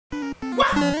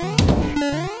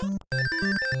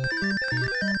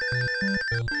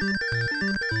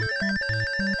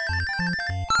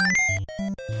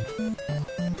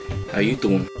How you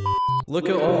doing? Look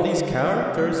at all these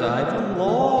characters I've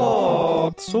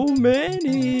unlocked! So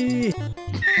many!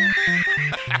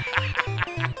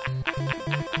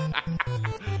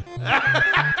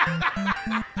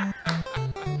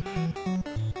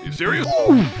 You serious?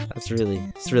 It's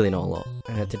really not a lot.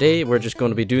 Today we're just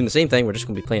going to be doing the same thing, we're just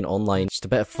going to be playing online. Just a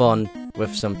bit of fun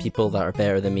with some people that are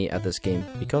better than me at this game.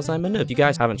 Because I'm a noob. If you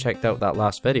guys haven't checked out that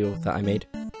last video that I made,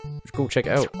 go check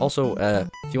it out. Also,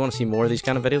 if you want to see more of these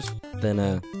kind of videos, then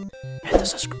hit the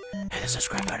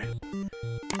subscribe button.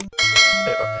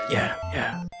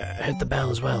 Hit the bell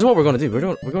as well. That's what we're gonna do.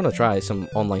 We're gonna try some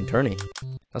online tourney.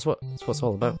 That's what it's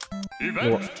all about.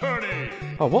 Event Tourney.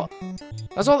 Oh, what?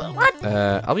 That's all. What?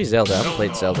 I'll be Zelda. I haven't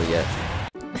played Zelda yet.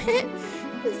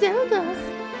 Zelda.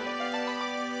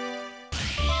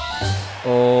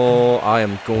 Oh, I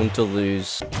am going to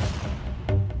lose.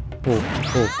 Oh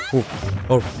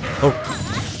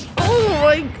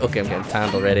my. Okay, I'm getting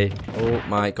tanned already. Oh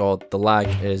my god, the lag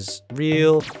is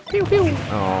real. Pew pew.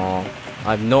 Oh,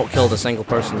 I've not killed a single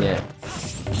person yet.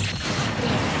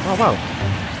 Oh wow,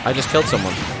 I just killed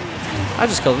someone. I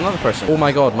just killed another person. Oh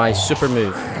my god, my super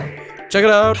move. Check it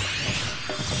out.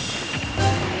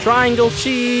 Triangle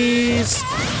cheese.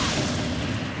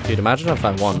 Dude, imagine if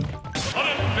I won.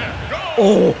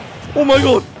 Oh my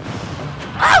god.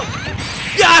 Ow!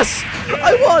 Yes!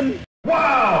 I won!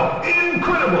 Wow!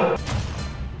 Incredible!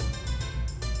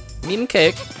 Meat and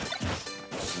cake.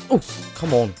 Oh,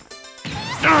 come on.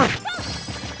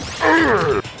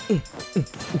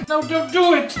 No, don't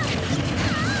do it!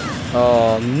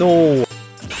 Oh, no.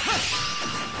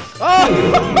 Oh!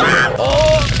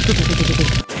 Oh!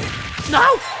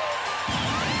 No!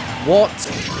 What?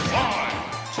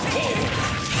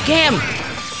 Game!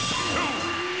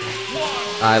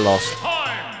 I lost.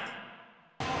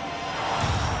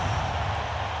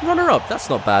 Runner-up, that's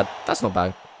not bad. That's not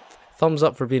bad. Thumbs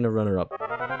up for being a runner-up.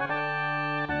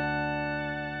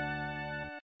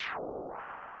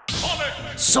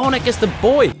 Sonic is the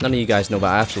boy! None of you guys know, but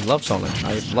I actually love Sonic.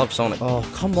 I love Sonic. Oh,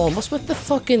 come on. What's with the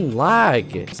fucking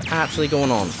lag? It's actually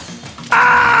going on.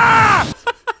 Ah!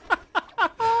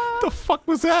 The fuck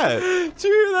was that? Did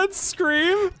you hear that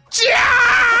scream?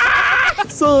 Yeah!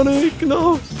 Sonic,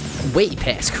 no. Way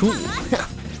past cool.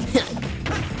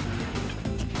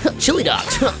 Chili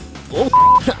dogs. Oh,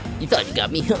 you thought you got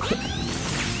me.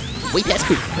 Way past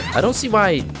cool. I don't see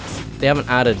why they haven't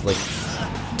added like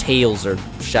Tails or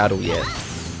Shadow yet.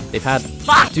 They've had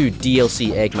dude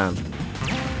DLC Eggman.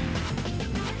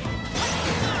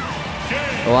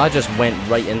 Well, I just went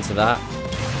right into that.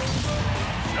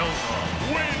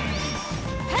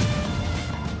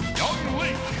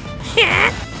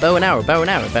 Bow and arrow, bow and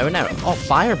arrow, bow and arrow. Oh,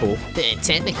 fireball.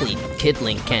 Technically, Kid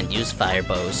Link can't use fire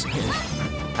bows.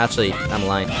 Actually, I'm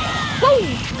lying.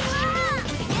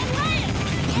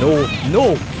 No,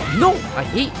 no, no! I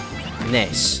hate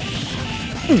this.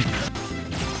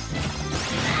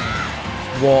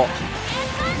 What?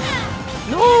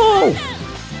 No!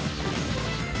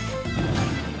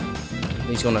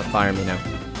 He's gonna fire me now.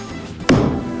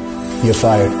 You're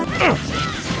fired.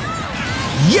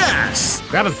 Yes!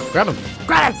 Grab him! Grab him!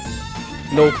 Grab him!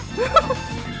 No.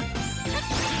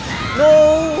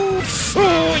 No!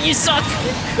 Oh, you suck!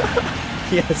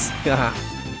 Yes.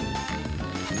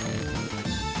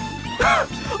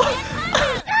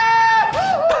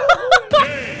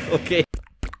 Okay.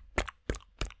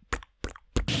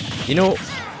 You know,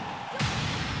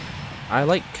 I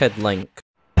like Kid Link.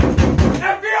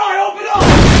 FBI, open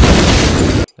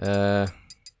up!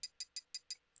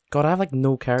 God, I have like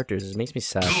no characters. It makes me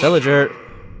sad. Villager.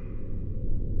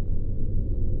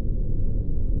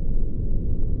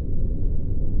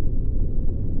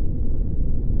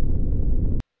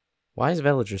 Why is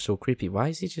Villager so creepy? Why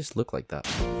does he just look like that?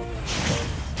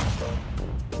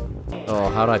 Oh,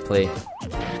 how do I play?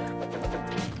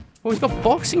 Oh, he's got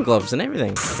boxing gloves and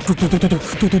everything.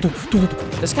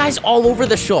 This guy's all over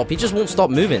the shop. He just won't stop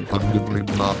moving.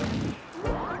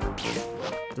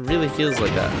 It really feels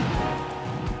like that.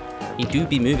 He do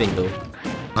be moving though.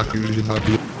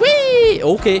 Whee!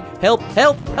 Okay, help,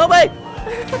 help, help me!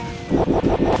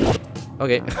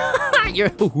 Okay.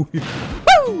 You're. Woo!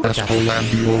 Oh,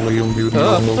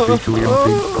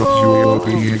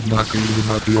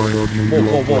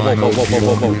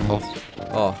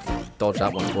 dodge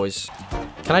that one, boys.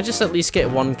 Can I just at least get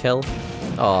one kill?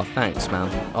 Oh, thanks, man.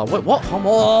 Oh, wait, what? Come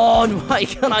on! Why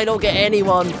can I not get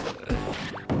anyone?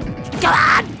 Come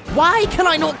on! Why can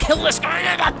I not kill this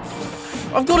guy?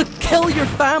 I've got to kill your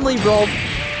family, Rob.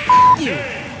 F you.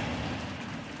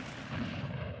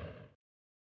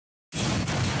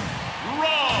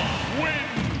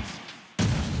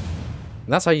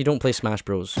 And that's how you don't play Smash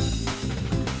Bros.